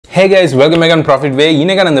Hey guys, welcome back on Profit Way.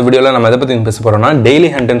 இன்னைக்கான இந்த வீடியோல நம்ம எதை பத்தி பேச போறோம்னா டெய்லி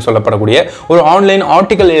ஹண்ட்னு சொல்லப்படக்கூடிய ஒரு ஆன்லைன்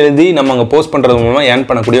ஆர்டிகல் எழுதி நம்ம அங்க போஸ்ட் பண்றது மூலமா ஏர்ன்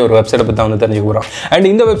பண்ணக்கூடிய ஒரு வெப்சைட் பத்தி வந்து தெரிஞ்சுக்க போறோம். அண்ட்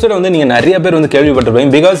இந்த வெப்சைட் வந்து நீங்க நிறைய பேர் வந்து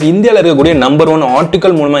கேள்விப்பட்டிருப்பீங்க. பிகாஸ் இந்தியால இருக்கக்கூடிய நம்பர் 1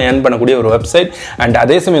 ஆர்டிகல் மூலமா ஏர்ன் பண்ணக்கூடிய ஒரு வெப்சைட். அண்ட்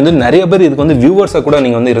அதே சமயம் வந்து நிறைய பேர் இதுக்கு வந்து வியூவர்ஸா கூட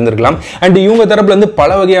நீங்க வந்து இருந்திருக்கலாம். அண்ட் இவங்க தரப்புல இருந்து பல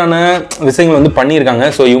வகையான விஷயங்கள் வந்து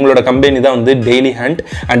பண்ணியிருக்காங்க. ஸோ இவங்களோட கம்பெனி தான் வந்து டெய்லி ஹண்ட்.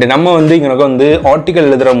 அண்ட் நம்ம வந்து இங்க வந்து ஆர்டிகல்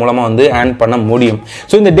எழுதுற மூலமா வந்து ஏர்ன் பண்ண முடியும்.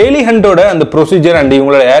 ஸோ இந்த டெய்லி ஹண்டோட அந்த ப்ரொசீஜர் அண்ட்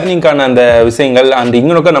இவங்களோட ஏர்னிங்கான அந்த விஷயங்கள் அந்த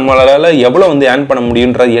இங்கனோக்க நம்மளால எவ்வளவு வந்து ஏர்ன் பண்ண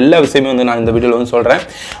முடியும்ன்ற எல்லா விஷயமே வந்து நான் இந்த வீடியோல வந்து சொல்றேன்.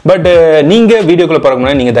 பட் நீங்க வீடியோக்குள்ள பார்க்க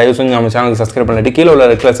முன்னாடி நீங்க தயவு செஞ்சு நம்ம சேனலுக்கு சப்ஸ்கிரைப் பண்ணிட்டு கீழே உள்ள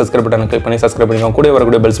ரெட் கலர் சப்ஸ்கிரைப் பட்டனை கிளிக் பண்ணி சப்ஸ்கிரைப் பண்ணிக்கோங்க. கூட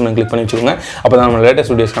வரக்கூடிய பெல் சிம்பலை கிளிக் பண்ணி வச்சுக்கோங்க. அப்பதான் நம்ம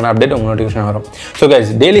லேட்டஸ்ட் வீடியோஸ்க்கான அப்டேட் உங்களுக்கு நோட்டிஃபிகேஷன் வரும். ஸோ கைஸ்,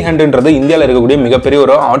 டெய்லி ஹண்ட்ன்றது இந்தியாவில் இருக்கக்கூடிய மிகப்பெரிய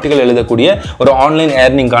ஒரு ஆர்டிகல் எழுதக்கூடிய ஒரு ஆன்லைன்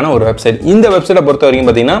ஏர்னிங்கான ஒரு வெப்சைட். இந்த வெப்சைட்டை பொறுத்த வரைக்கும்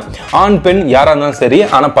பார்த்தீங்கன்னா ஆண் பெண் யாரா இருந்தாலும் சரி,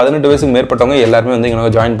 ஆனால் 18 வயசுக்கு மேற்பட்டவங்க எல்லாருமே வந்து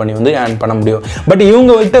இங்க ஜாயின் பண்ணி வந்து ஏர்ன் பண்ண முடியும். பட்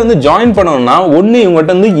இவங்க கிட்ட வந்து ஜாயின் பண்ணணும்னா ஒன்னு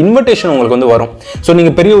இவங்ககிட்ட வந்து இன்விடேஷன் உங்களுக்கு வந்து வரும். ஸோ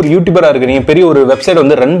நீங்க பெரிய ஒரு யூடியூபரா இருக்கீங்க, பெரிய ஒரு வெப்சைட்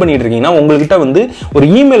வந்து ரன் பண்ணிட்டு இருக்கீங்கன்னா உங்ககிட்ட வந்து ஒரு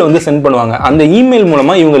இமெயில் வந்து சென்ட் பண்ணுவாங்க. அந்த இமெயில்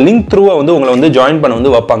மூலமா இவங்க லிங்க் த்ரூவா வந்து உங்களை வந்து ஜாயின் பண்ண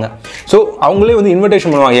வந்து வைப்பாங்க. ஸோ அவங்களே வந்து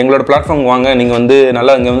இன்விடேஷன் பண்ணுவாங்க, எங்களோட பிளாட்ஃபார்ம் வாங்க, நீங்க வந்து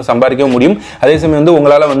நல்லா இங்க வந்து சம்பாதிக்க முடியும். அதே சமயம் வந்து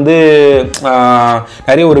உங்களால வந்து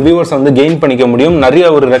நிறைய ஒரு வியூவர்ஸ் வந்து கெயின் பண்ணிக்க முடியும், நிறைய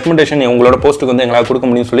ஒரு ரெக்கமெண்டேஷன் உங்களோட போஸ்ட்டுக்கு வந்து எங்களால் கொடுக்க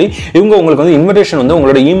முடியும் சொல்லி இவங்க உங்களுக்கு வந்து இன்விடேஷன் வந்து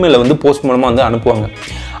உங்களோட இமெயில வந்து போஸ்ட் மூலமா வந்து அனுப்புவாங்க.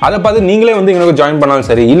 அதை பார்த்து நீங்களே வந்து எங்களுக்கு ஜாயின் பண்ணாலும்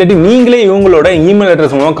சரி, இல்லாட்டி நீங்களே இவங்களோட இமெயில்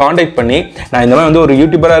அட்ரஸ் மூலமாக காண்டாக்ட் பண்ணி நான் இந்த மாதிரி வந்து ஒரு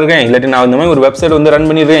யூடியூபராக இருக்கேன், இல்லாட்டி நான் இந்த மாதிரி ஒரு வெப்சைட் வந்து ரன்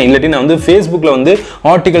பண்ணியிருக்கேன், இல்லாட்டி நான் வந்து ஃபேஸ்புக்கில் வந்து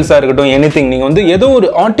ஆர்டிகல்ஸாக இருக்கட்டும், எனிதிங் நீங்கள் வந்து ஏதோ ஒரு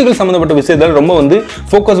ஆர்டிகல் சம்மந்தப்பட்ட விஷயத்தில் ரொம்ப வந்து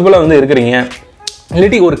ஃபோக்கஸ்ஃபுல்லாக வந்து இருக்கிறீங்க,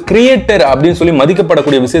 இல்லாட்டி ஒரு கிரியேட்டர் அப்படின்னு சொல்லி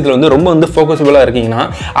மதிக்கப்படக்கூடிய விஷயத்தில் வந்து ரொம்ப வந்து ஃபோக்கஸ்ஃபுல்லாக இருக்கீங்கன்னா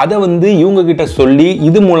அதை வந்து இவங்க கிட்ட சொல்லி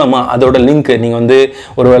இது மூலமாக அதோட லிங்க் நீங்கள் வந்து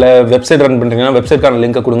ஒரு வேளை வெப்சைட் ரன் பண்ணுறீங்கன்னா வெப்சைட்கான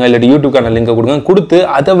லிங்கை கொடுங்க, இல்லாட்டி யூடியூப்கான லிங்கை கொடுங்க, கொடுத்து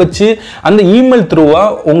அதை வச்சு அந்த இமெயில்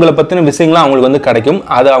த்ரூவாக உங்களை பற்றின விஷயங்கள்லாம் அவங்களுக்கு வந்து கிடைக்கும்.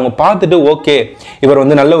 அதை அவங்க பார்த்துட்டு ஓகே இவர்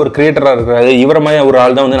வந்து நல்ல ஒரு கிரியேட்டராக இருக்கிறாரு, இவர மாதிரி ஒரு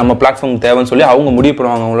ஆள் தான் வந்து நம்ம பிளாட்ஃபார்ம் தேவைன்னு சொல்லி அவங்க முடிவு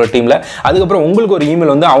பண்ணுவாங்க அவங்களோட டீமில். அதுக்கப்புறம் உங்களுக்கு ஒரு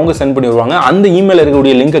இமெயில் வந்து அவங்க சென்ட் பண்ணி வருவாங்க. அந்த இமெயில்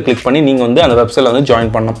இருக்கக்கூடிய லிங்கை கிளிக் பண்ணி நீங்கள் வந்து அந்த வெப்சைட்டில் வந்து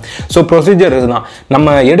ஜாயின் பண்ணணும். ஸோ ப்ரொசீஜர் இதுதான். நம்ம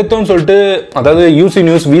எடுத்தோம்னு சொல்லிட்டு அதாவது யூசி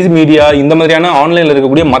நியூஸ், வி மீடியா இந்த மாதிரியான ஆன்லைனில்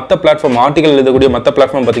இருக்கக்கூடிய மற்ற பிளாட்ஃபார்ம் ஆர்டிகல் எழுதக்கூடிய மற்ற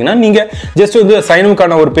பிளாட்ஃபார்ம் பார்த்தீங்கன்னா நீங்கள் ஜஸ்ட் வந்து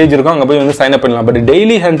சைனுக்கான ஒரு பேஜ் இருக்கும், அங்கே போய் வந்து சைன் அப் பண்ணலாம். பட்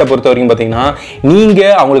டெய்லி ஹண்டை பொறுத்த வரைக்கும் பார்த்தீங்கன்னா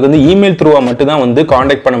நீங்கள் அவங்களுக்கு வந்து இமெயில் த்ரூவாக மட்டும் தான் வந்து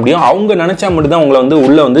காண்டாக்ட் பண்ண முடியும். அவங்க நினைச்சா மட்டும் தான் உங்களை வந்து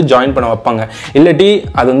உள்ள வந்து ஜாயின் பண்ண வைப்பாங்க, இல்லாட்டி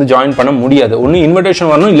அது வந்து ஜாயின் பண்ண முடியாது. ஒன்று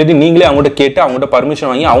இன்விடேஷன் வரணும், இல்லாட்டி நீங்களே அவங்ககிட்ட கேட்டு அவங்ககிட்ட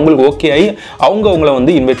பர்மிஷன் வாங்கி அவங்களுக்கு ஓகே ஆகி அவங்க உங்களை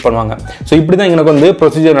வந்து இன்வைட் பண்ணுவாங்க. ஸோ இப்படி தான் எனக்கு வந்து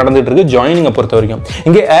ப்ரொசீஜர் நடந்துட்டு இருக்கு ஜாயினிங்கை பொறுத்த வரைக்கும்.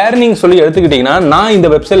 இங்கே ஏர்னிங் சொல்லி எடுத்துக்கிட்டிங்கன்னா நான் இந்த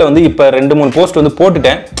வெப்சைட்ல வந்து இப்போ 2-3 போஸ்ட் வந்து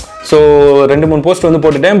போட்டுட்டேன். ஸோ 2-3 போஸ்ட் வந்து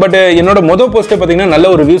போட்டுட்டேன். பட் என்னோட மொதல் போஸ்ட்டே பார்த்தீங்கன்னா நல்ல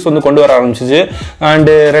ஒரு வியூஸ் வந்து கொண்டு வர ஆரம்பிச்சிச்சு.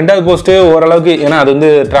 அண்டு 2வது போஸ்ட்டு ஓரளவுக்கு, ஏன்னா அது வந்து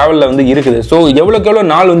ட்ராவலில் வந்து இருக்குது. ஸோ எவ்வளோக்கு எவ்வளோ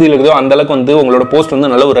நாள் வந்து இருக்குதோ அந்த அளவுக்கு வந்து உங்களோட போஸ்ட் வந்து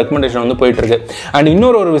நல்ல ஒரு ரெக்கமெண்டேஷன் வந்து போயிட்டு இருக்கு. அண்ட்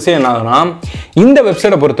இன்னொரு ஒரு விஷயம் என்னன்னா, இந்த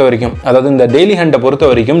வெப்சைட்டை பொறுத்த வரைக்கும், அதாவது இந்த டெய்லி ஹண்டை பொறுத்த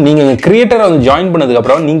வரைக்கும் நீங்கள் கிரியேட்டரை வந்து ஜாயின்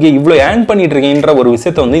பண்ணதுக்கப்புறம் நீங்கள் இவ்வளோ ஏர்ன் பண்ணிட்டு இருக்கீங்கன்ற ஒரு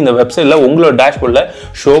விஷயத்தை வந்து இந்த வெப்சைட்டில் உங்களோட டேஷ்போர்டில்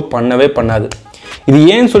ஷோ பண்ணவே பண்ணாது. இது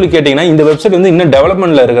ஏன்னு சொல்லி கேட்டீங்கன்னா, இந்த வெப்சைட் வந்து இன்னும்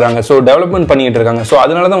டெவலப்மெண்ட்ல இருக்காங்க. ஸோ டெவலப்மெண்ட் பண்ணிட்டு இருக்காங்க. ஸோ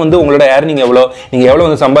அதனால தான் வந்து உங்களோட ஏர்னிங் எவ்வளோ, நீங்க எவ்வளோ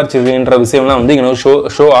வந்து சம்பாதிச்சிருக்கீங்கன்ற விஷயம்லாம் வந்து இங்கே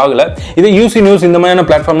ஷோ ஆகல. இதே யூசி நியூஸ் இந்த மாதிரியான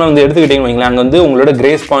பிளாட்ஃபார்ம்லாம் வந்து எடுத்துக்கிட்டீங்கன்னு வைங்களேன், அங்கே வந்து உங்களோட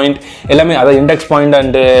கிரேஸ் பாயிண்ட் எல்லாமே, அதாவது இண்டெக்ஸ் பாயிண்ட்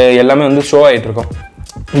அண்ட் எல்லாமே வந்து ஷோ ஆகிட்டு இருக்கும்.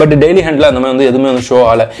 பட் டெய்லி ஹண்டில் அந்த மாதிரி வந்து எதுவுமே வந்து ஷோ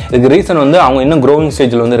ஆகலை. இதுக்கு ரீசன் வந்து அவங்க இன்னும் க்ரோவிங்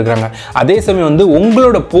ஸ்டேஜில் வந்து இருக்கிறாங்க. அதே சமயம் வந்து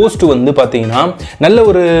உங்களோட போஸ்ட் வந்து பார்த்தீங்கன்னா நல்ல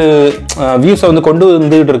ஒரு வியூஸை வந்து கொண்டு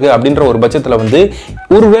வந்துகிட்டு இருக்கு அப்படின்ற ஒரு பட்சத்தில் வந்து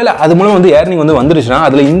ஒருவேளை அது மூலம் வந்து ஏர்னிங் வந்து வந்துருச்சுன்னா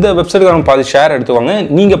அதில் இந்த வெப்சைட்டுக்கான பாதி ஷேர் எடுத்துவாங்க,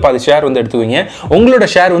 நீங்கள் பாதி ஷேர் வந்து எடுத்துக்குவீங்க. உங்களோட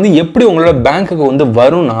ஷேர் வந்து எப்படி உங்களோட பேங்க்குக்கு வந்து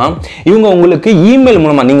வரும்னா, இவங்க உங்களுக்கு இமெயில்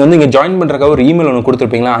மூலமாக நீங்கள் வந்து இங்கே ஜாயின் பண்ணுறக்காக ஒரு இமெயில் ஒன்று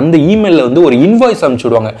கொடுத்துருப்பீங்களா, அந்த இமெயிலில் வந்து ஒரு இன்வாய்ஸ் அனுப்பிச்சு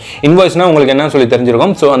விடுவாங்க. இன்வாய்ஸ்னா உங்களுக்கு என்ன சொல்லி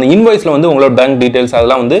தெரிஞ்சிருக்கும். ஸோ அந்த இன்வாய்ஸில் வந்து உங்களோட பேங்க் டீடைல்ஸ்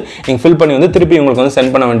அதெல்லாம் வந்து நீங்கள் ஃபில் பண்ணி வந்து திருப்பி உங்களுக்கு வந்து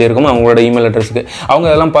சென்ட் பண்ண வேண்டியிருக்கும் அவங்களோட இமெயில் அட்ரஸ்க்கு. அவங்க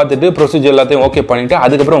அதெல்லாம் பார்த்துட்டு ப்ரொசீஜர் எல்லாத்தையும் ஓகே பண்ணிட்டு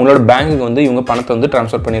அதுக்கப்புறம் உங்களோட பேங்க்குக்கு வந்து இவங்க பணத்தை வந்து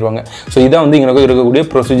ட்ரான்ஸ்ஃபர் பண்ணிடுவாங்க. ஸோ இதான் வந்து இங்கே இருக்கக்கூடிய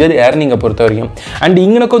ப்ரொசீஜர் ஏர்னிங்கை பொறுத்த வரைக்கும். அண்ட்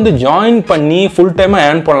இங்கே வந்து ஜாயின் பண்ணி ஃபுல் டைமாக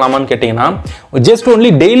ஏர்ன் பண்ணலாமான்னு கேட்டிங்கன்னா, ஜஸ்ட் ஒன்லி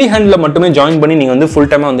டெய்லி ஹண்டில் மட்டுமே ஜாயின் பண்ணி நீங்கள் வந்து ஃபுல்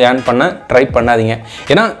டைமாக வந்து ஏர்ன் பண்ண ட்ரை பண்ணாதீங்க.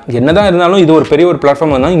 ஏன்னா என்னதான் இருந்தாலும் இது ஒரு பெரிய ஒரு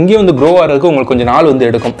பிளாட்ஃபார்ம் இருந்தாலும் இங்கே வந்து க்ரோ ஆகிறதுக்கு உங்களுக்கு கொஞ்சம் நாள் வந்து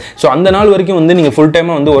எடுக்கும். ஸோ அந்த நாள் வரைக்கும் வந்து நீங்கள் ஃபுல்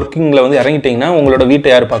டைமாக வந்து ஒர்க்கிங்கில் வந்து இறங்கிட்டீங்கன்னா உங்களோட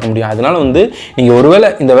வீட்டை யார் பார்க்க முடியும். அதனால வந்து நீங்கள் ஒருவேளை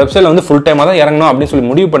இந்த வெப்சைட்ல வந்து ஃபுல் டைமாக தான் இறங்கணும் அப்படின்னு சொல்லி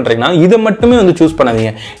முடிவு பண்ணுறீங்கன்னா இதை மட்டுமே வந்து சூஸ்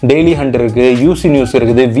பண்ணாதீங்க. டெய்லி ஹண்ட் இருக்குது, யூசி நியூஸ்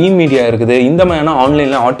இருக்குது, வி மீடியா இருக்குது, இந்த மாதிரியான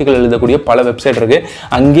ஆன்லைனில் ஆர்டிகல் எழுதக்கூடிய பல வெப்சைட் இருக்குது.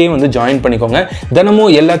 அங்கேயே வந்து ஜாயின் பண்ணிக்கோங்க.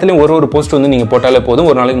 தினமும் எல்லாத்துலேயும் ஒரு போஸ்ட் வந்து நீங்கள் போட்டாலே போதும்.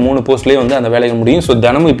 ஒரு நாளைக்கு 3 போஸ்ட்லேயே வந்து அந்த வேலைக்கு முடியும். ஸோ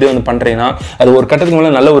தினமும் இப்படி வந்து பண்ணுறீங்கன்னா அது ஒரு கட்டத்துக்கு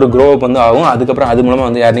மேலே நல்ல ஒரு க்ரோ அப் வந்து ஆகும். அதுக்கப்புறம் அது மூலமாக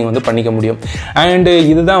வந்து ஏர்னிங் வந்து பண்ணிக்க முடியும். அண்ட்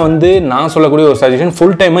இதுதான் வந்து நான் சொல்லக்கூடிய ஒரு சஜஷன்.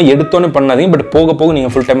 ஃபுல் டைமாக எடுத்தோன்னே பண்ணாதீங்க. பட் போக போக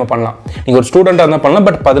நீங்கள் ஃபுல் டைமாக பண்ணலாம். நீங்கள் ஒரு ஸ்டூடெண்ட்டாக இருந்தால் பண்ணலாம்.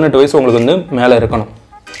 பட் 18 வயசு உங்களுக்கு வந்து மேலே இருக்கணும்.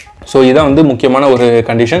 ஸோ இதான் வந்து முக்கியமான ஒரு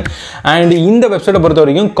கண்டிஷன். அண்ட் இந்த வெப்சைட்டை பொறுத்த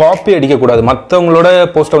வரைக்கும் காப்பி அடிக்கக்கூடாது, மற்றவங்களோட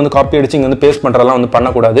போஸ்ட்டை வந்து காப்பி அடிச்சு இங்கே வந்து பேஸ்ட் பண்ணுறதெல்லாம் வந்து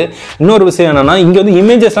பண்ணக்கூடாது. இன்னொரு விஷயம் என்னன்னா, இங்கே வந்து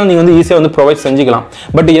இமேஜஸ்லாம் நீங்கள் வந்து ஈஸியாக வந்து ப்ரொவைட் செஞ்சுக்கலாம்.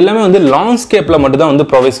 பட் எல்லாமே வந்து லாங்ஸ்கேப்பில் மட்டும் தான் வந்து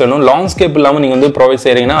ப்ரொவைட் செய்யணும். லாங்ஸ்கேப் இல்லாமல் நீங்கள் வந்து ப்ரொவைட்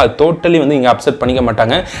செய்கிறீங்கன்னா அது டோட்டலி வந்து இங்கே அப்செட் பண்ணிக்க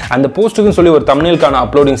மாட்டாங்க. அந்த போஸ்ட்டுக்குன்னு சொல்லி ஒரு தம்ப்நெயிலுக்கான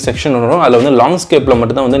அப்லோடிங் செக்ஷன் வரும், அதில் வந்து லாங்ஸ்கேப்பில்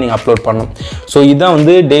மட்டும் தான் வந்து நீங்கள் அப்லோட் பண்ணணும். ஸோ இதுதான்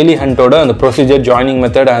வந்து டெய்லி ஹண்டோட அந்த ப்ரொசீஜர், ஜாயினிங்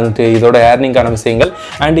மெத்தட் அண்ட் இதோட ஏர்னிங்கான விஷயங்கள்.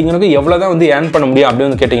 அண்ட் இங்கே எவ்வளோ தான் வந்து ஏர்ன் பண்ண முடியும் அப்படின்னு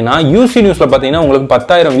வந்து கேட்டிங்கன்னா, யூசி நியூஸில் பார்த்தீங்கன்னா உங்களுக்கு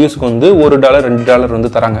 10,000 வியூஸ்க்கு வந்து $1 $2 வந்து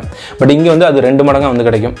தராங்க. பட் இங்கே வந்து அது 2 மடங்காக வந்து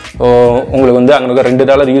கிடைக்கும். உங்களுக்கு வந்து அங்கே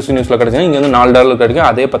 $2 யூசி நியூஸில் கிடைச்சிங்கன்னா இங்கே வந்து $4 கிடைக்கும்,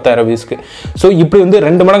 அதே 10,000 வியூஸ்க்கு. ஸோ இப்படி வந்து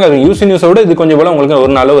 2 மடங்கு ஆகும். யூசி நியூஸோட இது கொஞ்சம் போல உங்களுக்கு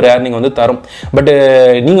ஒரு நாள் ஒரு ஏர்னிங் வந்து தரும். பட்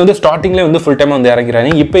நீங்கள் வந்து ஸ்டார்டிங்லேயே வந்து ஃபுல் டைமாக வந்து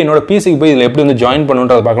இறக்கிறாங்க. இப்போ என்னோட பிசிக்கு போய் இதில் எப்படி வந்து ஜாயின்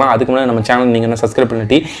பண்ணுன்றதை பார்க்கலாம். அதுக்கு முன்னாடி நம்ம சேனல் நீங்கள் என்ன சப்ஸ்கிரைப்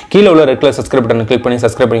பண்ணிட்டு கீழே உள்ள ரெட் கலர் சப்ஸ்கிரைப் பட்டனை கிளிக் பண்ணி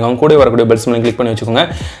சப்ஸ்கிரைப் பண்ணிக்கோங்க. கூட வரக்கூடிய பெல் சிம்பலை கிளிக் பண்ணி வச்சுக்கோங்க.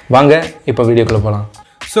 வாங்க இப்போ வீடியோக்குள்ளே போகலாம்.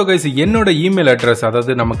 ஸோ கைஸ், என்னோட இமெயில் அட்ரஸ்,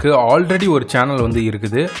 அதாவது நமக்கு ஆல்ரெடி ஒரு சேனல் வந்து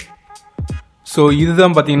இருக்குது. ஸோ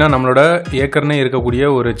இதுதான் பார்த்தீங்கன்னா நம்மளோட ஏற்கனவே இருக்கக்கூடிய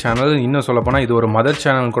ஒரு சேனல். இன்னும் சொல்லப்போனால் இது ஒரு மதர்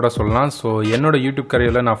சேனல் கூட சொல்லலாம். ஸோ என்னோட யூடியூப்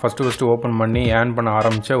கரியரில் நான் ஃபஸ்ட்டு ஓப்பன் பண்ணி ஏர்ன் பண்ண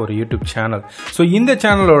ஆரம்பித்த ஒரு யூடியூப் சேனல். ஸோ இந்த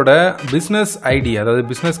சேனலோட பிஸ்னஸ் ஐடி, அதாவது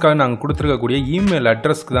பிஸ்னஸ்க்காக நாங்கள் கொடுத்துருக்கக்கூடிய இமெயில்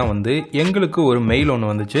அட்ரஸ்க்கு தான் வந்து எங்களுக்கு ஒரு மெயில்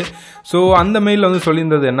ஒன்று வந்துச்சு. ஸோ அந்த மெயிலில் வந்து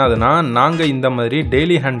சொல்லியிருந்தது என்னதுன்னா, நாங்கள் இந்த மாதிரி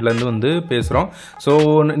டெய்லி ஹண்ட்லேருந்து வந்து பேசுகிறோம். ஸோ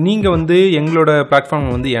நீங்கள் வந்து எங்களோட பிளாட்ஃபார்ம்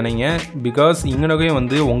வந்து இணைங்க. பிகாஸ் இங்கனவே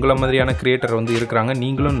வந்து உங்களை மாதிரியான கிரியேட்டர் வந்து இருக்கிறாங்க.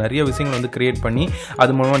 நீங்களும் நிறைய விஷயங்கள் வந்து கிரியேட் பண்ணி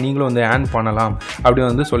அது மூலமாக நீங்களும் வந்து ஏர்ன் பண்ணலாம் அப்படின்னு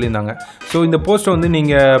வந்து சொல்லியிருந்தாங்க. ஸோ இந்த போஸ்ட்டை வந்து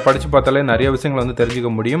நீங்கள் படித்து பார்த்தாலே நிறைய விஷயங்கள் வந்து தெரிஞ்சுக்க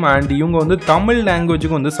முடியும். அண்ட் இவங்க வந்து தமிழ்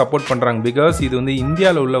லாங்குவேஜுக்கும் வந்து சப்போர்ட் பண்ணுறாங்க. பிகாஸ் இது வந்து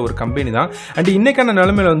இந்தியாவில் உள்ள ஒரு கம்பெனி தான். அண்ட் இன்றைக்கான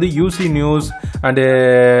நிலைமையில் வந்து யூசி நியூஸ் அண்டு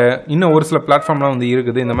இன்னும் ஒரு சில பிளாட்ஃபார்ம்லாம் வந்து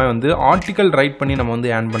இருக்குது, இந்த மாதிரி வந்து ஆர்டிக்கல் ரைட் பண்ணி நம்ம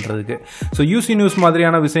வந்து ஏர்ன் பண்ணுறதுக்கு. ஸோ யூசி நியூஸ்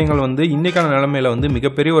மாதிரியான விஷயங்கள் வந்து இன்றைக்கான நிலைமையில் வந்து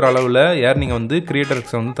மிகப்பெரிய ஒரு அளவில் ஏர்னிங்கை வந்து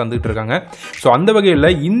கிரியேட்டர்ஸ் வந்து தந்துகிட்டு இருக்காங்க. ஸோ அந்த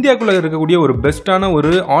வகையில் இந்தியாவுக்குள்ளே இருக்கக்கூடிய ஒரு பெஸ்ட்டான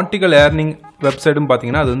ஒரு ஆர்டிக்கல் ஏர்னிங் வெப்சைட்டும்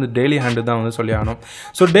பார்த்தீங்கன்னா அது வந்து டெய்லி ஹண்ட் தான் வந்து சொல்லி ஆகணும்.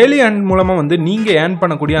 ஸோ டெய்லி ஹண்ட் மூலமாக வந்து நீங்கள் ஏர்ன்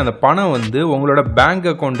பண்ணக்கூடிய அந்த பணம் வந்து உங்களோட பேங்க்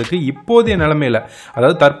அக்கௌண்ட்டுக்கு இப்போதைய நிலைமையில்,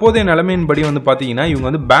 அதாவது தற்போதைய நிலைமையின்படி வந்து பார்த்தீங்கன்னா இவங்க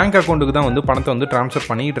வந்து பேங்க் அக்கௌண்ட்டுக்கு தான் வந்து பணத்தை வந்து ட்ரான்ஸ்ஃபர்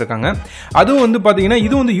பண்ணிக்கிட்டு இருக்காங்க. அதுவும் வந்து பார்த்தீங்கன்னா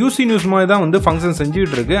இது வந்து யூசி நியூஸ் மாதிரி தான் வந்து ஃபங்க்ஷன்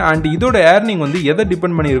செஞ்சுக்கிட்டு இருக்கு. அண்ட் இதோட ஏர்னிங் வந்து எதை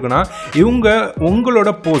டிபெண்ட் பண்ணியிருக்குன்னா, இவங்க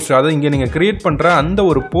உங்களோட போஸ்ட், அதாவது இங்கே நீங்கள் கிரியேட் பண்ணுற அந்த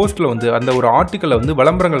ஒரு போஸ்ட்டில் வந்து அந்த ஒரு ஆர்டிக்கலில் வந்து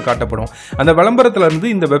விளம்பரங்கள் காட்டப்படும். அந்த விளம்பரத்தில்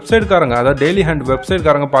இருந்து இந்த வெப்சைட்காரங்க, அதாவது டெய்லி ஹண்ட்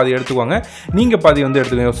வெப்சைட்காரங்க பாதி எடுத்துக்குவாங்க, நீங்கள் பாதி வந்து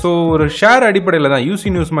எடுத்துக்கோங்க. ஸோ ஒரு ஷேர் அடிப்படையில் தான் யூசி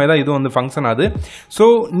நியூஸ் மாதிரி தான் இது வந்து ஃபங்க்ஷன் ஆகுது. ஸோ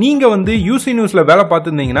நீங்கள் வந்து யூசி நியூஸில் வேலை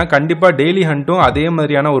பார்த்துருந்தீங்கன்னா கண்டிப்பாக டெய்லி ஹண்ட்டும் அதே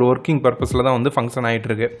மாதிரியான ஒரு ஒர்க்கிங் பர்பஸில் தான் வந்து ஃபங்க்ஷன் ஆகிட்டு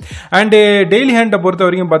இருக்கு. அண்டு டெய்லி ஹண்ட்டை பொறுத்த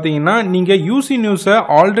வரைக்கும் பார்த்தீங்கன்னா நீங்கள் யூசி நியூஸை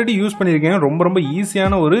ஆல்ரெடி யூஸ் பண்ணியிருக்கீங்க, ரொம்ப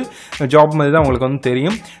ஈஸியான ஒரு ஜாப் மாதிரி தான் உங்களுக்கு வந்து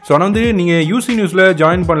தெரியும். ஸோ ஆனால் வந்து நீங்கள் யூசி நியூஸில்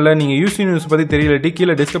ஜாயின் பண்ணல, நீங்கள் யூசி நியூஸ் பற்றி தெரியலட்டி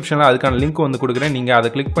கீழே டிஸ்கிரிப்ஷனில் அதுக்கான லிங்க் வந்து கொடுக்குறேன். நீங்கள்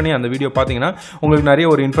அதை கிளிக் பண்ணி அந்த வீடியோ பார்த்தீங்கன்னா உங்களுக்கு நிறைய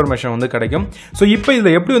ஒரு இன்ஃபர்மேஷன் வந்து கிடைக்கும். ஸோ இப்போ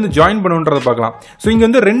இதில் எப்படி வந்து ஜாயின் பண்ணுன்றதை பார்க்கலாம். ஸோ இங்கே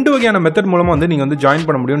வந்து 2 வகையான மெத்தட் மூலமாக வந்து நீங்கள் வந்து ஜாயின்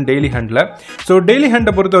பண்ண முடியும் டெய்லி ஹண்டில். ஸோ டெய்லி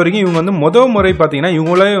ஹண்டை பொறுத்த வரைக்கும் இவங்க வந்து முறை பார்த்தீங்கன்னா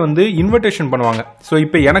இவங்களே வந்து இன்விடேஷன் பண்ணுவாங்க. ஸோ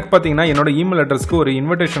இப்போ எனக்கு பார்த்தீங்கன்னா என்னோட இமெயில் அட்ரஸ்க்கு ஒரு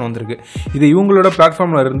இன்விடேஷன் வந்திருக்கு. இது இவங்களோட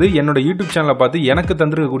பிளாட்ஃபார்மில் இருந்து என்னோட யூடியூப் சேனலை பார்த்து எனக்கு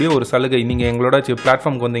தந்திருக்கக்கூடிய ஒரு சலுகை. நீங்கள் எங்களோட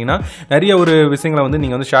பிளாட்ஃபார்முக்கு வந்தீங்கன்னா நிறைய ஒரு விஷயங்களை வந்து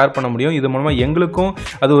நீங்கள் வந்து ஷேர் பண்ண முடியும். இது மூலமாக எங்களுக்கும்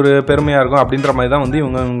அது ஒரு பெருமையாக இருக்கும் அப்படின்ற மாதிரி தான் வந்து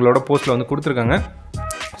இவங்களோட போஸ்ட்டில் வந்து கொடுத்துருக்காங்க.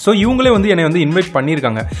 ஸோ இவங்களே வந்து என்னை வந்து இன்வைட்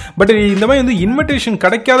பண்ணியிருக்காங்க. பட் இந்த மாதிரி வந்து இன்விடேஷன்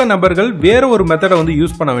கிடைக்காத நபர்கள் வேற ஒரு மெத்தடை வந்து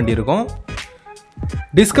யூஸ் பண்ண வேண்டியிருக்கும்.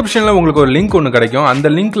 டிஸ்கிரிப்ஷனில் உங்களுக்கு ஒரு லிங்க் ஒன்று கிடைக்கும். அந்த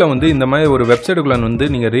லிங்க்கில் வந்து இந்த மாதிரி ஒரு வெப்சைட்டுக்குள்ளே வந்து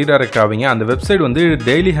நீங்கள் ரீடைரக்ட் ஆவீங்க. அந்த வெப்சைட் வந்து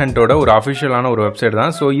டெய்லி ஹண்டோட ஒரு அஃபிஷியலான ஒரு வெப்சைட்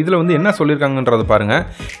தான். ஸோ இதில் வந்து என்ன சொல்லியிருக்காங்கன்றதை பாருங்கள்.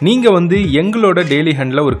 நீங்கள் வந்து எங்களோட டெய்லி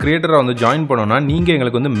ஹண்டில் ஒரு கிரியேட்டராக வந்து ஜாயின் பண்ணோன்னா நீங்கள்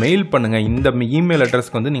எங்களுக்கு வந்து மெயில் பண்ணுங்கள். இந்த இமெயில்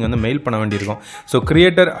அட்ரஸ்க்கு வந்து நீங்கள் வந்து மெயில் பண்ண வேண்டியிருக்கும். ஸோ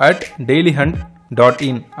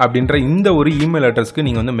creator@dailyhunt.in அப்படின்ற இந்த ஒரு இமெயில் அட்ரஸ்க்கு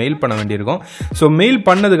நீங்கள் வந்து மெயில் பண்ண வேண்டியிருக்கும். ஸோ மெயில்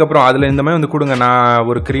பண்ணதுக்கப்புறம் அதில் இந்த மாதிரி வந்து கொடுங்க, நான்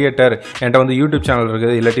ஒரு கிரியேட்டர், என்கிட்ட வந்து யூடியூப் சேனல்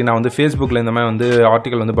இருக்குது, இல்லாட்டி நான் வந்து ஃபேஸ்புக்கில் இந்த மாதிரி வந்து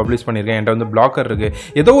ஆர்டிக்கல் வந்து பப்ளிஷ் பண்ணியிருக்கேன், என்கிட்ட வந்து பிளாக்கர் இருக்குது,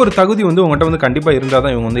 ஏதோ ஒரு தகுதி வந்து உங்கள்கிட்ட வந்து கண்டிப்பாக இருந்தால்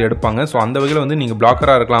தான் இவங்க வந்து எடுப்பாங்க. ஸோ அந்த வகையில் வந்து நீங்கள்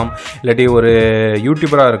பிளாக்கராக இருக்கலாம், இல்லாட்டி ஒரு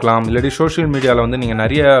யூடியூபராக இருக்கலாம், இல்லாட்டி சோஷியல் மீடியாவில் வந்து நீங்கள்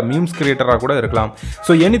நிறைய மீம்ஸ் கிரியேட்டராக கூட இருக்கலாம்.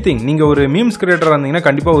 ஸோ எனிதிங், நீங்கள் ஒரு மீம்ஸ் கிரியேட்டராக இருந்தீங்கன்னா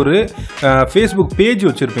கண்டிப்பாக ஒரு ஃபேஸ்புக் பேஜ்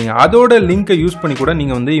வச்சுருப்பீங்க, அதோட லிங்கை யூஸ் பண்ணி கூட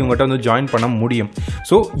நீங்கள் வந்து இவங்ககிட்ட வந்து ஜாயின் பண்ண முடியும்.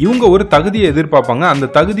 ஸோ இவங்க ஒரு தகுதியை எதிர்பார்ப்பாங்க. அந்த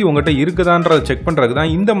தகுதி உங்கள்கிட்ட இருக்குதான்றதை செக் பண்ணுறதுக்கு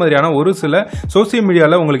தான் இந்த மாதிரியான ஒரு சில சோசியல்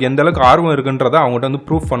மீடியாவில் உங்களுக்கு எந்த அளவுக்கு ஆர்வம் இருக்குன்றதை அவங்ககிட்ட வந்து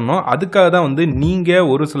ப்ரூஃப் பண்ணணும். அதுக்காக தான் வந்து நீங்கள் நீங்கள்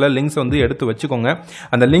ஒரு சில லிங்க்ஸ் வந்து எடுத்து வச்சுக்கோங்க.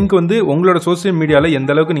 அந்த லிங்க் வந்து உங்களோட சோசியல் மீடியாவில் எந்த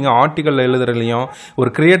அளவுக்கு நீங்கள் ஆர்டிக்கல் எழுதுறதுலையும் ஒரு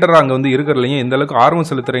கிரியேட்டராக அங்கே வந்து இருக்கிறதுலையும் எந்த அளவுக்கு ஆர்வம்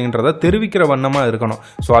செலுத்துறீங்கன்றதை தெரிவிக்கிற வண்ணமாக இருக்கணும்.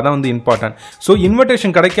 ஸோ அதான் வந்து இம்பார்ட்டன்ட். ஸோ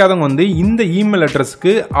இன்விடேஷன் கிடைக்காதவங்க வந்து இந்த இமெயில்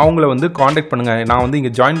அட்ரஸ்க்கு அவங்கள வந்து காண்டாக்ட் பண்ணுங்கள். நான் வந்து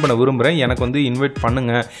இங்கே ஜாயின் பண்ண விரும்புகிறேன், எனக்கு வந்து இன்வைட்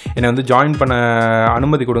பண்ணுங்கள், என்னை வந்து ஜாயின் பண்ண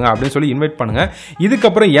அனுமதி கொடுங்க அப்படின்னு சொல்லி இன்வைட் பண்ணுங்கள்.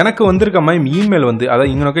 இதுக்கப்புறம் எனக்கு வந்திருக்க மாதிரி இமெயில் வந்து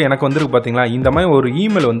அதாவது எனக்கு வந்திருக்கு பார்த்தீங்களா, இந்த மாதிரி ஒரு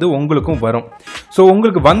இமெயில் வந்து உங்களுக்கும் வரும். ஸோ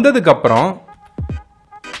உங்களுக்கு வந்ததுக்கப்புறம்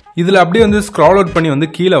இதில் அப்படியே வந்து ஸ்க்ரால் அவுட் பண்ணி வந்து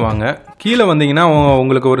கீழே வாங்க. கீழே வந்தீங்கன்னா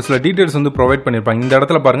உங்களுக்கு ஒரு சில டீட்டெயில்ஸ் வந்து ப்ரொவைட் பண்ணியிருப்பாங்க. இந்த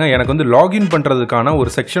இடத்துல பாருங்கள், எனக்கு வந்து லாகின் பண்ணுறதுக்கான ஒரு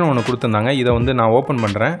செக்ஷன் ஒன்று கொடுத்துருந்தாங்க. இதை வந்து நான் ஓப்பன்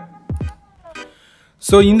பண்ணுறேன்.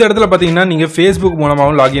 ஸோ இந்த இடத்துல பார்த்தீங்கன்னா நீங்கள் ஃபேஸ்புக்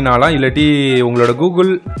மூலமாகவும் லாகின் ஆகலாம், இல்லாட்டி உங்களோட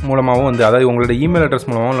கூகுள் மூலமாகவும் வந்து அதாவது உங்களோட இமெயில் அட்ரஸ்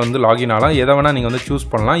மூலமாகவும் வந்து லாகின் ஆகலாம். எதை வேணால் நீங்கள் வந்து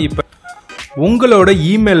சூஸ் பண்ணலாம். இப்போ உங்களோட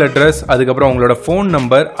இமெயில் அட்ரஸ், அதுக்கப்புறம் உங்களோட ஃபோன்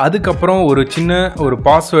நம்பர், அதுக்கப்புறம் ஒரு சின்ன ஒரு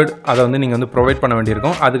பாஸ்வேர்டு அதை வந்து நீங்கள் வந்து ப்ரொவைட் பண்ண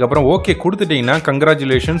வேண்டியிருக்கும். அதுக்கப்புறம் ஓகே கொடுத்துட்டிங்கன்னா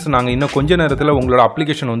கங்க்ராச்சுலேஷன்ஸ், நாங்கள் இன்னும் கொஞ்ச நேரத்தில் உங்களோட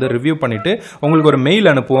அப்ளிகேஷன் வந்து ரிவ்யூ பண்ணிவிட்டு உங்களுக்கு ஒரு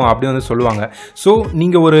மெயில் அனுப்புவோம் அப்படின்னு வந்து சொல்லுவாங்க. ஸோ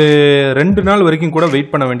நீங்கள் ஒரு 2 நாள் வரைக்கும் கூட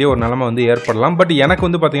வெயிட் பண்ண வேண்டிய ஒரு நிலைமை வந்து ஏற்படலாம். பட் எனக்கு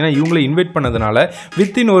வந்து பார்த்தீங்கன்னா இவங்களை இன்வைட் பண்ணதுனால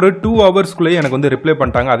வித்தின் ஒரு 2 ஹவர்ஸ்க்குள்ளேயே எனக்கு வந்து ரிப்ளை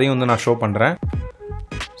பண்ணிட்டாங்க. அதையும் வந்து நான் ஷோ பண்ணுறேன்.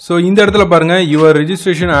 ஸோ இந்த இடத்துல பாருங்கள், your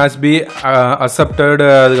registration has B accepted.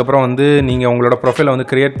 அதுக்கப்புறம் வந்து நீங்கள் உங்களோட ப்ரொஃபைலை வந்து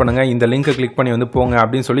கிரியேட் பண்ணுங்கள், இந்த லிங்க்கை கிளிக் பண்ணி வந்து போங்க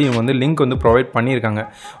அப்படின்னு சொல்லி இவங்க வந்து லிங்க் வந்து ப்ரொவைட் பண்ணியிருக்காங்க.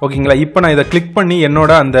 ஓகேங்களா? இப்போ நான் இதை கிளிக் பண்ணி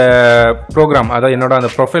என்னோட அந்த ப்ரோக்ராம் அதாவது என்னோட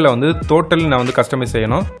அந்த ப்ரொஃபைலை வந்து டோட்டலி நான் வந்து கஸ்டமைஸ்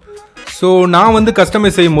செய்யணும். ஸோ நான் வந்து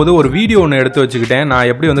கஸ்டமைஸ் செய்யும் போது ஒரு வீடியோ ஒன்று எடுத்து வச்சுக்கிட்டேன், நான்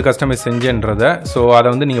எப்படி வந்து கஸ்டமைஸ் செஞ்சேன்றதை. ஸோ அதை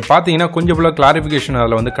வந்து நீங்கள் பார்த்தீங்கன்னா கொஞ்சம் ஃபுல்லாக கிளாரிஃபிகேஷன்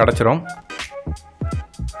அதில் வந்து கிடச்சிரும்.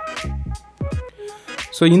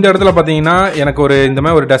 ஸோ இந்த இடத்துல பார்த்தீங்கன்னா எனக்கு இந்த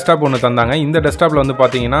மாதிரி ஒரு டெஸ்க்டாப் ஒன்று தந்தாங்க. இந்த டெஸ்க்டாப்பில் வந்து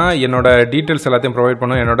பார்த்தீங்கன்னா என்னோட டீட்டெயில்ஸ் எல்லாத்தையும் ப்ரொவைட்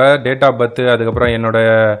பண்ணும். என்னோட டேட் ஆஃப் பர்த், அதுக்கப்புறம் என்னோட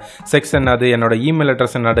செக்ஸ் என்னது, என்னோட இமெயில்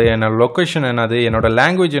அட்ரஸ் என்னது, என்னோட லொக்கேஷன் என்னது, என்னோட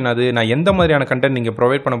லாங்குவேஜ் என்னது, நான் எந்த மாதிரியான கண்டென்ட் நீங்கள்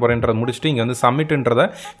ப்ரொவைட் பண்ண போகிறேன்றதை முடிச்சுட்டு இங்கே வந்து சப்மிட்ன்றதை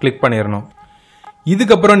கிளிக் பண்ணிடணும்.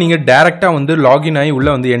 இதுக்கப்புறம் நீங்கள் டேரெக்டாக வந்து லாகின் ஆகி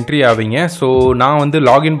உள்ளே வந்து என்ட்ரி ஆவீங்க. ஸோ நான் வந்து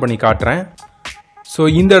லாகின் பண்ணி காட்டுறேன். ஸோ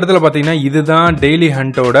இந்த இடத்துல பார்த்தீங்கன்னா இதுதான் டெய்லி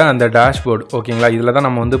ஹண்டோட அந்த டேஷ்போர்டு. ஓகேங்களா? இதில் தான்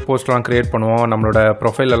நம்ம வந்து போஸ்ட்லாம் கிரியேட் பண்ணுவோம், நம்மளோட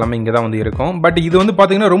ப்ரொஃபைல் எல்லாமே இங்கே தான் வந்து இருக்கும். பட் இது வந்து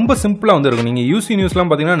பார்த்தீங்கன்னா ரொம்ப சிம்பிளாக வந்து இருக்கும். நீங்கள் யூசி நியூஸ்லாம்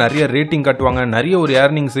பார்த்தீங்கன்னா நிறைய ரேட்டிங் காட்டுவாங்க, நிறைய ஒரு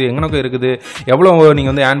ஏர்னிங்ஸ் எங்கனக்கு இருக்குது, எவ்வளோ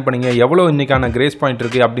நீங்கள் வந்து ஏர்ன் பண்ணீங்க, எவ்வளோ இன்றைக்கான கிரேஸ் பாயிண்ட்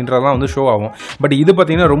இருக்குது அப்படின்றதெல்லாம் வந்து ஷோ ஆகும். பட் இது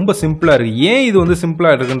பார்த்தீங்கன்னா ரொம்ப சிம்பிளாக இருக்குது. ஏன் இது வந்து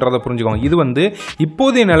சிம்பிளாக இருக்குன்றதை புரிஞ்சுக்கோங்க. இது வந்து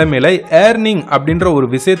இப்போதைய நிலைமையில் ஏர்னிங் அப்படின்ற ஒரு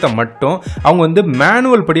விஷயத்தை மட்டும் அவங்க வந்து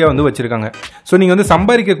மேனுவல் படியாக வந்து வச்சுருக்காங்க. ஸோ நீங்கள் வந்து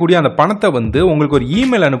சம்பாதிக்கக்கூடிய அந்த பணத்தை வந்து உங்களுக்கு ஒரு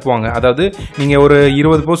இமெயில் அனுப்புவாங்க. அதாவது நீங்கள் ஒரு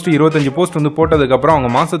 20 போஸ்ட் 25 போஸ்ட் வந்து போட்டதுக்கப்புறம் அவங்க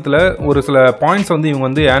மாதத்தில் ஒரு சில பாயிண்ட்ஸ் வந்து இவங்க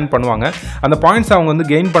வந்து ஏர்ன் பண்ணுவாங்க. அந்த பாயிண்ட்ஸ் அவங்க வந்து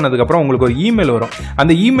கெயின் பண்ணதுக்கப்புறம் உங்களுக்கு ஒரு இமெயில் வரும்.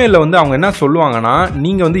 அந்த இமெயிலில் வந்து அவங்க என்ன சொல்லுவாங்கன்னா,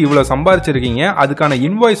 நீங்கள் வந்து இவ்வளோ சம்பாரிச்சிருக்கீங்க, அதுக்கான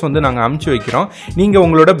இன்வாய்ஸ் வந்து நாங்கள் அனுப்பிச்சி வைக்கிறோம், நீங்கள்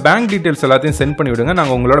உங்களோட பேங்க் டீட்டெயில்ஸ் எல்லாத்தையும் சென்ட் பண்ணி விடுங்க,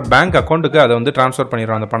 நாங்கள் உங்களோட பேங்க் அக்கௌண்ட்டுக்கு அதை வந்து ட்ரான்ஸ்ஃபர்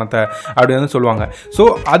பண்ணிடுறோம் அந்த பணத்தை அப்படி வந்து சொல்லுவாங்க. ஸோ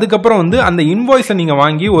அதுக்கப்புறம் வந்து அந்த இன்வாய்ஸை நீங்கள்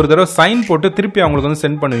வாங்கி ஒரு தடவை சைன் போட்டு திருப்பி அவங்களுக்கு வந்து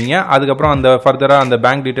சென்ட் பண்ணுவீங்க. அதுக்கப்புறம் அந்த ஃபர்தராக அந்த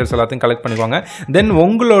பேங்க் டீட்டெயில்ஸ் எல்லாத்தையும் கலெக்ட் பண்ணிக்குவாங்க. தென்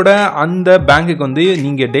உங்களோட அந்த பேங்க்குக்கு வந்து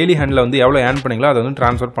நீங்கள் டெய்லி ஹேண்டில் வந்து எவ்வளோ ஏர்ன் பண்ணீங்களோ அதை வந்து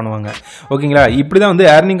ட்ரான்ஸ்ஃபர் பண்ணுவாங்க. ஓகேங்களா? இப்படி தான் வந்து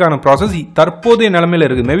ஏர்னிங்கான ப்ராசஸ் தற்போதைய நிலைமையில்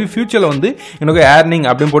இருக்குது. மேபி ஃபியூச்சரில் வந்து எனக்கு ஏர்னிங்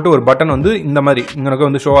அப்படின்னு போட்டு ஒரு பட்டன் வந்து இந்த மாதிரி எனக்கு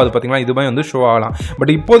வந்து ஷோ ஆகுது பார்த்தீங்களா, இது மாதிரி வந்து ஷோ ஆகலாம்.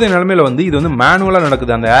 பட் இப்போதைய நிலைமையில் வந்து இது வந்து மேனுவலாக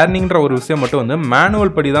நடக்குது. அந்த ஏர்னிங்ன்ற ஒரு விஷயம் மட்டும் வந்து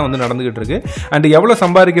மேனுவல் படி தான் வந்து நடந்துகிட்டு இருக்கு. அண்ட் எவ்வளோ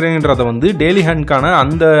சம்பாதிக்கிறேன்றதை வந்து டெய்லி ஹேண்ட்கான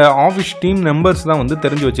அந்த ஆஃபீஸ் டீம் மெம்பர்ஸ் தான் வந்து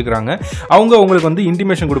தெரிஞ்சு வச்சுக்கிறாங்க. அவங்க உங்களுக்கு வந்து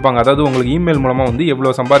இன்டிமேஷன் கொடுப்பாங்க. அதாவது உங்களுக்கு இமெயில் மூலமாக வந்து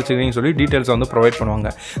எவ்வளோ சம்பாதிச்சிருக்கீங்கன்னு சொல்லி டீட்டெயில்ஸ் வந்து ப்ரொவைட் பண்ணுவாங்க.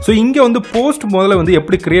 ஸோ இங்கே வந்து போஸ்ட் முதல்ல வந்து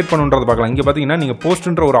எப்படி கிரியேட் பண்ணுன்றதை பார்க்கலாம். இங்கே பார்த்தீங்கன்னா நீங்கள்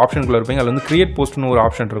போஸ்ட்ன்ற ஒரு ஆப்ஷனுக்குள்ள இருப்பீங்க, அதில் வந்து கிரியேட் போஸ்ட்னு ஒரு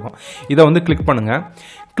ஆப்ஷன் இருக்கும். இதை வந்து கிளிக் பண்ணுங்கள்.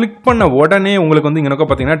 கிளிக் பண்ண உடனே உங்களுக்கு வந்து இங்கே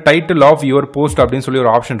பார்த்தீங்கன்னா டைட்டில் ஆஃப் யுவர் போஸ்ட் அப்படின்னு சொல்லி ஒரு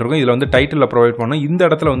ஆப்ஷன் இருக்கும். இதில் வந்து டைட்டில் ப்ரொவைட் பண்ணணும். இந்த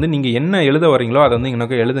இடத்துல வந்து நீங்கள் என்ன எழுத வரீங்களோ அதை வந்து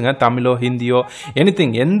இங்கே எழுதுங்க. தமிழோ ஹிந்தியோ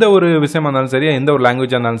எனிதிங், எந்த ஒரு விஷயமா இருந்தாலும் சரி, எந்த ஒரு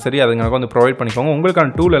லாங்குவேஜாக இருந்தாலும் சரி, அதை இங்கே வந்து ப்ரொவைட் பண்ணிக்கோங்க.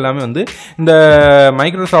 உங்களுக்கான டூல் எல்லாமே வந்து இந்த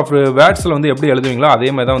மைக்ரோசாஃப்ட் வேர்ட்ஸில் வந்து எப்படி எழுதுவீங்களோ அதே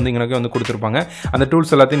மாதிரி தான் வந்து இங்கே வந்து கொடுத்துருப்பாங்க. அந்த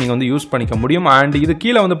டூல்ஸ் எல்லாத்தையும் நீங்கள் வந்து யூஸ் பண்ணிக்க முடியும். அண்ட் இது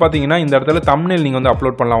கீழே வந்து பார்த்தீங்கன்னா இந்த இடத்துல தம்ப்நெயில் நீங்கள் வந்து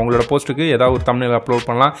அப்லோட் பண்ணலாம். உங்களோட போஸ்ட்டுக்கு ஏதாவது ஒரு தம்ப்நெயில் அப்லோட்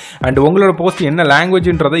பண்ணலாம். அண்ட் உங்களோட போஸ்ட் என்ன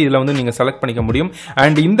லாங்குவேஜ்ன்றதை இதில் வந்து நீங்கள் செலக்ட் பண்ணிக்க முடியும்.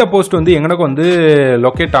 அண்ட் இந்த போஸ்ட் வந்து எங்களுக்கு வந்து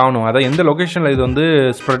லொக்கேட் ஆகணும், அதாவது எந்த லொக்கேஷனில் இது வந்து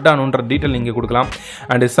ஸ்ப்ரெட் ஆகணுன்ற டீட்டெயில் நீங்கள் கொடுக்கலாம்.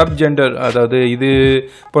 அண்ட் சப் ஜெண்டர், அதாவது இது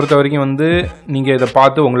பொறுத்த வரைக்கும் வந்து நீங்கள் இதை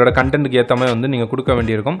பார்த்து உங்களோட கண்டென்ட்டுக்கு ஏற்ற மாதிரி வந்து நீங்கள் கொடுக்க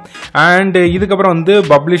வேண்டியிருக்கும். அண்ட் இதுக்கப்புறம் வந்து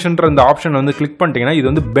பப்ளிஷ்ன்ற இந்த ஆப்ஷன் வந்து கிளிக் பண்ணிட்டீங்கன்னா இது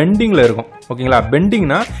வந்து பெண்டிங்கில் இருக்கும். ஓகேங்களா?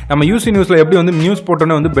 பெண்டிங்னா நம்ம யூசி நியூஸில் எப்படி வந்து நியூஸ்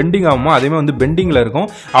போட்டோன்னே வந்து பெண்டிங் ஆகுமோ அதே மாதிரி வந்து பெண்டிங்கில் இருக்கும்.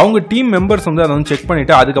 அவங்க டீம் மெம்பர்ஸ் வந்து அதை வந்து செக்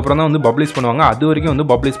பண்ணிவிட்டு அதுக்கப்புறம் தான் வந்து பப்ளிஷ் பண்ணுவாங்க. அது வரைக்கும் வந்து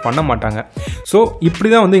பப்ளிஷ் பண்ண மாட்டாங்க. ஸோ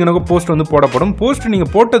இப்படி தான் வந்து எனக்கு போஸ்ட் வந்து போடப்படும். போஸ்ட் நீங்கள்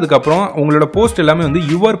போட்டதுக்கப்புறம் உங்களோட போஸ்ட் எல்லாமே வந்து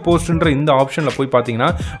யுவர் போஸ்ட்ன்ற இந்த ஆப்ஷனில் போய் பார்த்தீங்கன்னா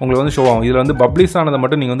உங்களுக்கு வந்து ஷோ ஆகும். இதில் வந்து பப்ளிஷ் ஆனதை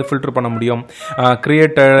மட்டும் நீங்கள் வந்து ஃபில்டர் பண்ண முடியும்.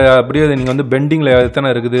 கிரியேட்டர் அப்படியே நீங்கள் வந்து பெண்டிங்கில் எத்தனை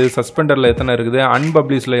இருக்குது, சஸ்பெண்டரில் எத்தனை இருக்குது,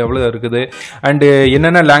 அன்பப்ளிஷில் எவ்வளோ இருக்குது, அண்டு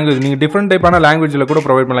என்னென்ன லாங்குவேஜ் நீங்கள் டிஃப்ரெண்ட் டைப்பான லாங்குவேஜில் கூட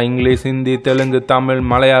ப்ரொவைட் பண்ணலாம். இங்கிலீஷ், ஹிந்தி, தெலுங்கு, தமிழ்,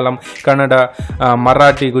 மலையாளம், கன்னடா,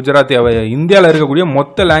 மராட்டி, குஜராத்தி, இந்தியாவில் இருக்கக்கூடிய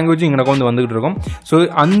மொத்த லாங்குவேஜும் எனக்கு வந்து வந்துகிட்டு இருக்கும். ஸோ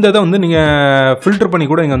அந்த இதை வந்து நீங்கள் ஃபில்டர் பண்ணி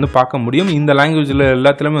கூட நீங்கள் வந்து பார்க்க முடியும். இந்த லாங்குவேஜில்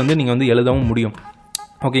எல்லாத்துலேயுமே வந்து நீங்கள் வந்து எழுதவும் முடியும்.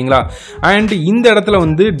 ஓகேங்களா. அண்ட் இந்த இடத்துல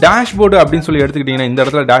வந்து டேஷ்போர்டு அப்படின்னு சொல்லி எடுத்துக்கிட்டிங்கன்னா இந்த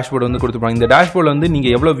இடத்துல டேஷ்போர்டு வந்து கொடுத்துருப்பாங்க. இந்த டேஷ்போர்டில் வந்து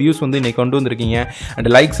நீங்கள் எவ்வளோ வியூஸ் வந்து இன்றைக்கி கொண்டு வந்திருக்கீங்க, அண்ட்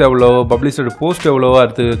லைக்ஸ் எவ்வளோ, பப்ளிஷ்டு போஸ்ட் எவ்வளோ,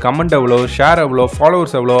 அடுத்து கமெண்ட் எவ்வளோ, ஷேர் எவ்வளோ,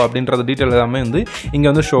 ஃபாலோவர்ஸ் எவ்வளோ அப்படின்றது டீட்டெயில் எல்லாமே வந்து இங்கே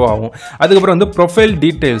வந்து ஷோ ஆகும். அதுக்கப்புறம் வந்து ப்ரொஃபைல்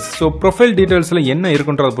டீட்டெயில்ஸ். ஸோ ப்ரொஃபைல் டீட்டெயில்ஸில் என்ன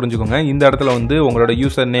இருக்குன்றதை புரிஞ்சுக்கோங்க. இந்த இடத்துல வந்து உங்களோட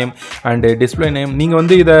user name and display name, நீங்கள்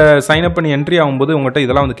வந்து இதை சைன் அப் பண்ணி என்ட்ரி ஆகும்போது உங்கள்கிட்ட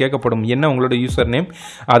இதெல்லாம் வந்து கேட்கப்படும். என்ன உங்களோட யூசர் நேம்,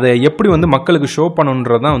 அதை எப்படி வந்து மக்களுக்கு ஷோ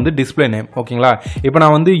பண்ணணுன்றது தான் வந்து டிஸ்பிளே நேம். ஓகேங்களா. இப்போ நான்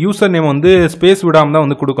வந்து யூசர் நேம் வந்து ஸ்பேஸ் விடாமல் தான்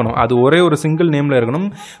வந்து கொடுக்கணும். அது ஒரே ஒரு சிங்கிள் நேமில் இருக்கணும்.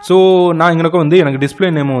 ஸோ நான் எனக்கு டிஸ்பிளே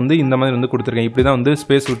நேம் வந்து இந்த மாதிரி வந்து கொடுத்துருக்கேன். இப்படி தான் வந்து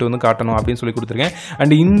ஸ்பேஸ் விட்டு வந்து காட்டணும் அப்படின்னு சொல்லி கொடுத்துருக்கேன்.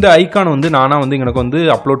 அண்ட் இந்த ஐக்கான் வந்து நானாக வந்து எனக்கு வந்து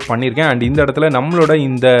அப்லோட் பண்ணியிருக்கேன். அண்ட் இந்த இடத்துல நம்மளோட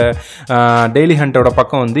இந்த டெய்லி ஹண்டோட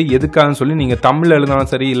பக்கம் வந்து எதுக்காகன்னு சொல்லி நீங்கள் தமிழில்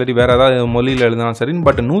எழுதினாலும் சரி, இல்லாட்டி வேறு ஏதாவது மொழியில் எழுதினாலும் சரி,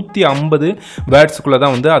 பட் 150 வேர்ட்ஸுக்குள்ளே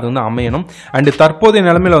தான் வந்து அது வந்து அமையணும். அண்டு தற்போதைய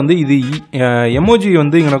நிலைமையில் வந்து இது எமோஜி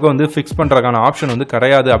வந்து எனக்கு வந்து ஃபிக்ஸ் பண்ணுறதுக்கான ஆப்ஷன் வந்து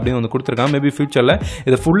கிடையாது அப்படின்னு வந்து கொடுத்துருக்காங்க. மேபி ஃபியூச்சரில்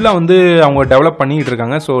இது ஃபுல்லாக வந்து அவங்க டெவலப் பண்ணிக்கிட்டு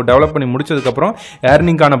இருக்காங்க. ஸோ டெவலப் பண்ணி முடிச்சதுக்கப்புறம்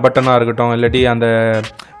ஏர்னிங்கான பட்டனாக இருக்கட்டும், இல்லாட்டி அந்த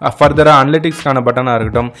ஃபர்தராக அனலிட்டிக்ஸ்க்கான பட்டனாக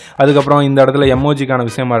இருக்கட்டும், அதுக்கப்புறம் இந்த இடத்துல எமோஜிக்கான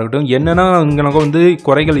விஷயமா இருக்கட்டும், என்னென்னா இங்கே வந்து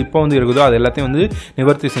குறைகள் இப்போ வந்து இருக்குதோ அது எல்லாத்தையும் வந்து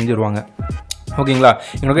நிவர்த்தி செஞ்சுருவாங்க. ஓகேங்களா.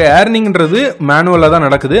 எனக்கு ஏர்னிங்கிறது மேனுவலாக தான்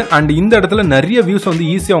நடக்குது. அண்ட் இந்த இடத்துல நிறைய வியூஸ் வந்து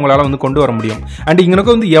ஈஸியாக உங்களால் வந்து கொண்டு வர முடியும். அண்ட் இங்கே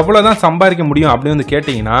வந்து எவ்வளோ தான் சம்பாதிக்க முடியும் அப்படின்னு வந்து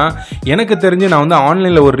கேட்டிங்கன்னா, எனக்கு தெரிஞ்சு நான் வந்து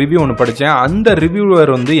ஆன்லைனில் ஒரு ரிவ்யூ ஒன்று படித்தேன். அந்த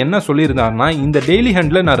ரிவ்யூவர் வந்து என்ன சொல்லியிருந்தாருன்னா, இந்த டெய்லி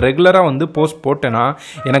ஹண்டில் நான் ரெகுலராக வந்து போஸ்ட் போட்டேன்னா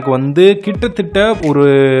எனக்கு வந்து கிட்டத்தட்ட ஒரு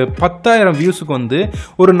 10,000 வியூஸுக்கு வந்து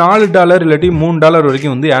ஒரு $4 இல்லாட்டி $3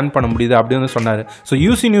 வரைக்கும் வந்து ஏர்ன் பண்ண முடியுது அப்படின்னு வந்து சொன்னார். ஸோ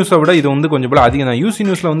யூசி நியூஸை விட இது வந்து கொஞ்சம் போல அதிகம் தான். யூசி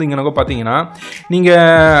நியூஸில் வந்து இங்கே பார்த்தீங்கன்னா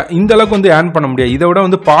நீங்கள் இந்த அளவுக்கு வந்து ஏர்ன் பண்ண முடியாது. இதை விட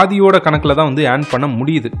வந்து பாதியோட கணக்கில் தான் வந்து ஏர்ன் பண்ண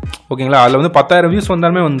முடியுது. ஓகேங்களா. அதில் வந்து 10,000 வியூஸ்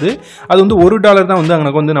வந்தாலுமே வந்து அது வந்து $1 தான் வந்து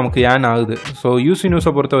அங்கே வந்து நமக்கு ஏர்ன் ஆகுது. ஸோ யூசி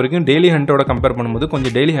நியூஸை பொறுத்த வரைக்கும் டெய்லி ஹண்டோட கம்பேர் பண்ணும்போது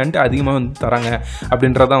கொஞ்சம் டெய்லி ஹண்ட் அதிகமாக வந்து தராங்க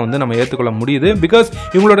அப்படின்றதான் வந்து நம்ம ஏற்றுக்கொள்ள முடியுது. பிகாஸ்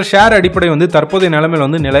இவங்களோட ஷேர் அடிப்படை வந்து தற்போதைய நிலைமையில்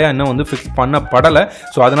வந்து நிலையாக இன்னும் வந்து ஃபிக்ஸ் பண்ணப்படலை.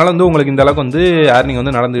 ஸோ அதனால் வந்து உங்களுக்கு இந்த அளவுக்கு வந்து ஏர்னிங்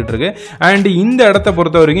வந்து நடந்துகிட்டு இருக்கு. அண்ட் இந்த இடத்த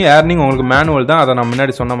பொறுத்த வரைக்கும் ஏர்னிங் உங்களுக்கு மேனுவல் தான். அதை நான்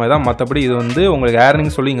முன்னாடி சொன்ன மாதிரி தான். மற்றபடி இது வந்து உங்களுக்கு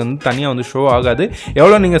ஏர்னிங் சொல்லி இங்கே வந்து தனியாக வந்து ஷோ ஆகாது.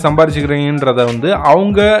 எவ்வளோ நீங்கள் சம்பாதிச்சுக்கிறீங்கன்ற வந்து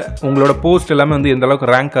அவங்க உங்களோட போஸ்ட் எல்லாமே வந்து எந்த அளவுக்கு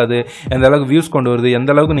ரேங்க் ஆகுது, எந்த அளவுக்கு வியூஸ் கொண்டு வருது, எந்த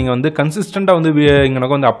அளவுக்கு நீங்கள் வந்து கன்சிஸ்டண்டாக வந்து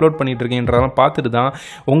இங்கே வந்து அப்லோட் பண்ணிட்டு இருக்கீங்கன்றதெல்லாம் பார்த்துட்டு தான்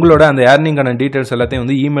உங்களோட அந்த ஏர்னிங்கான டீட்டெயில்ஸ் எல்லாத்தையும்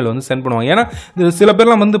வந்து இமெயில் வந்து சென்ட் பண்ணுவாங்க. ஏன்னா சில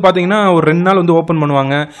பேர்லாம் வந்து பார்த்தீங்கன்னா ஒரு 2 நாள் வந்து ஓப்பன்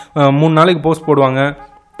பண்ணுவாங்க, 3 நாளைக்கு போஸ்ட் போடுவாங்க,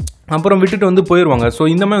 அப்புறம் விட்டுட்டு வந்து போயிடுவாங்க. ஸோ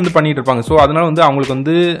இந்த மாதிரி வந்து பண்ணிட்டு இருப்பாங்க. ஸோ அதனால் வந்து அவங்களுக்கு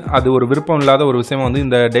வந்து அது ஒரு விருப்பம் இல்லாத ஒரு விஷயம் வந்து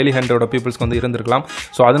இந்த டெய்லி ஹண்டோட பீப்புள்ஸ்க்கு வந்து இருந்திருக்கலாம்.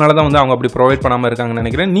 ஸோ அதனால தான் வந்து அவங்க அப்படி ப்ரொவைட் பண்ணாமல் இருக்காங்கன்னு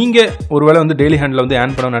நினைக்கிறேன். நீங்கள் ஒருவேளை வந்து டெய்லி ஹண்டில் வந்து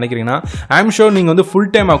ஏர்ன் பண்ணணும்னு நினைக்கிறீங்கன்னா ஐம் ஷோர் நீங்கள் வந்து ஃபுல்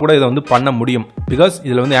டைமாக கூட இதை வந்து பண்ண முடியும். பிகாஸ்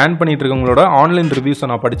இதில் வந்து ஏர்ன் பண்ணிட்டு இருக்கவங்களோட ஆன்லைன் ரிவ்யூஸை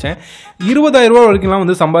நான் படித்தேன். $20,000 வரைக்கும்லாம்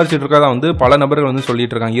வந்து சம்பாதிச்சிட்டு இருக்கா வந்து பல நபர்கள் வந்து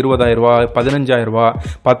சொல்லிட்டு இருக்காங்க. $20,000, $15,000,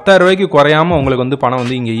 $10,000 குறையாமல் உங்களுக்கு வந்து பணம்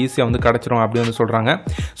வந்து இங்கே ஈஸியாக வந்து கிடச்சிரும் அப்படி வந்து சொல்கிறாங்க.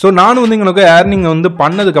 ஸோ நானும் வந்து உங்களுக்கு ஏர்னிங் வந்து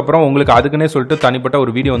பண்ணதுக்கப்புறம் உங்களுக்கு அதுக்குன்னே சொல்லிட்டு தனிப்பட்ட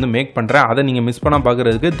ஒரு வீடியோ வந்து மேக் பண்ணுறேன். அதை நீங்கள் மிஸ் பண்ணால்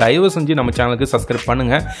பார்க்குறதுக்கு தயவு செஞ்சு நம்ம சேனலுக்கு சப்ஸ்கிரைப்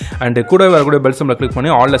பண்ணுங்கள். அண்ட் கூட வரக்கூடிய பெல் சிம்பலை கிளிக் பண்ணி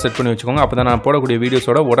ஆல்ல செட் பண்ணி வச்சுக்கோங்க. அப்போ தான் நான் போடக்கூடிய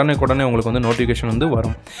வீடியோஸோட உடனே உங்களுக்கு வந்து நோட்டிஃபிகேஷன் வந்து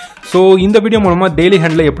வரும். ஸோ இந்த வீடியோ மூலமாக டெய்லி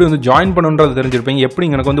ஹண்டில் எப்படி வந்து ஜாயின் பண்ணுன்றது தெரிஞ்சிருப்பீங்க, எப்படி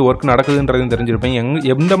எனக்கு வந்து ஒர்க் நடக்குதுன்றதையும் தெரிஞ்சிருப்பீங்க,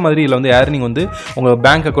 எந்த மாதிரி இதில் வந்து ஏர்னிங் வந்து உங்கள்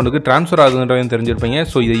பேங்க் அக்கௌண்ட்டுக்கு ட்ரான்ஸ்ஃபர் ஆகுதுன்றதையும் தெரிஞ்சிருப்பீங்க.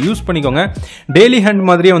 ஸோ இதை யூஸ் பண்ணிக்கோங்க. டெய்லி ஹண்ட்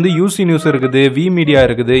மாதிரியே வந்து யூசி நியூஸ் இருக்குது, வி மீடியா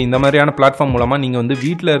இருக்குது. இந்த மாதிரியான பிளாட்ஃபார்ம் மூலமாக நீங்கள் வந்து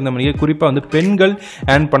வீட்டில் இருந்த மாதிரியே குறிப்பாக வந்து பெண்கள்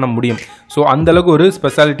ஏர்ன் பண்ண முடியும். ஸோ அந்தளவுக்கு ஒரு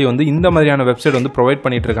ஸ்பெஷாலிட்டி வந்து இந்த மாதிரியான வெப்சைட் வந்து ப்ரொவைட்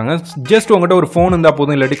பண்ணிட்டு இருக்காங்க. ஜஸ்ட் உங்கள்கிட்ட ஒரு ஃபோன் இருந்தால்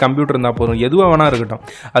போதும், இல்லாட்டி கம்ப்யூட்டர் இருந்தால் போதும், எதுவாக வேணா இருக்கட்டும்,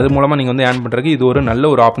 அது மூலமாக நீங்கள் வந்து ஏர்ன் பண்ணுறதுக்கு இது ஒரு நல்ல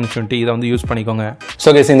ஒரு ஆப்பர்ச்சுனிட்டி. இதை வந்து யூஸ் பண்ணிக்கோங்க.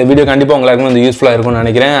 ஸோ கேஸ் இந்த வீடியோ கண்டிப்பாக உங்களுக்கு வந்து யூஸ்ஃபுல்லாக இருக்கும்னு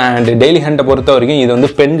நினைக்கிறேன். அண்ட் டெய்லி ஹண்டை பொறுத்த வரைக்கும் இது வந்து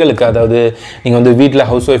பெண்களுக்கு, அதாவது நீங்கள் வந்து வீட்டில்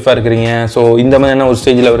ஹவுஸ் ஒய்ஃபாக இருக்கிறீங்க, ஸோ இந்த மாதிரியான ஒரு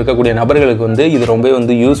ஸ்டேஜில் இருக்கக்கூடிய நபர்களுக்கு வந்து இது ரொம்ப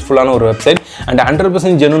வந்து யூஸ்ஃபுல்லான ஒரு வெப்சைட் அண்ட்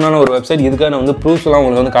 100% ஜெனுனான ஒரு வெப்சைட். இதுக்கான வந்து ப்ரூஃப்ஸ்லாம்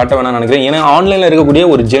உங்களுக்கு வந்து காட்ட வேணாம்னு நினைக்கிறேன். ஏன்னா ஆன்லைனில் இருக்கக்கூடிய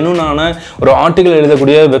ஒரு ஜெனுனான ஒரு ஆர்டிகல்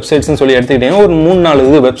எழுதக்கூடிய வெப்சைட்ஸ்னு சொல்லி எடுத்துக்கிட்டீங்கன்னா ஒரு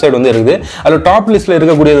 3-4 வெப்சைட் வந்து இருக்குது. அதில் டாப் லிஸ்ட்டில்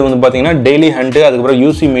இருக்கக்கூடியது வந்து பார்த்தீங்கன்னா டெய்லி ஹண்ட், அதுக்கப்புறம்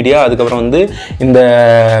யூசி மீடியா, அதுக்கப்புறம் வந்து இந்த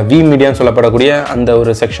வி மீடியான்னு சொல்லப்படக்கூடிய அந்த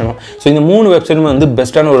ஒரு செக்ஷனும். ஸோ இந்த 3 வெப்சைட்டுமே வந்து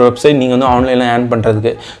பெஸ்ட்டான ஒரு வெப்சைட் நீங்கள் வந்து ஆன்லைனில் ஏர்ன்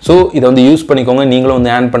பண்ணுறதுக்கு. ஸோ இதை வந்து யூஸ் பண்ணிக்கோங்க, நீங்களும்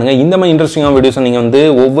வந்து ஏர்ன் பண்ணுங்கள். இந்த மாதிரி இன்ட்ரெஸ்டிங்கான வீடியோஸை நீங்கள் வந்து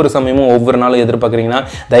ஒவ்வொரு சமயமும் ஒவ்வொரு நாளும் எதிர்பார்க்குறீங்கன்னா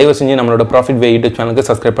தயவு செஞ்சு நம்மளோட ப்ராஃபிட் வே யூடியூப் சேனலுக்கு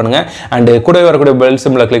சப்ஸ்கிரைப் பண்ணுங்கள். அண்ட் கூட வரக்கூடிய பெல்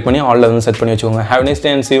சிம்பிளை கிளிக் பண்ணி ஆல்ல வந்து செட் பண்ணி வச்சுக்கோங்க. Have nice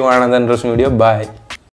day and see you on another interesting video. Bye.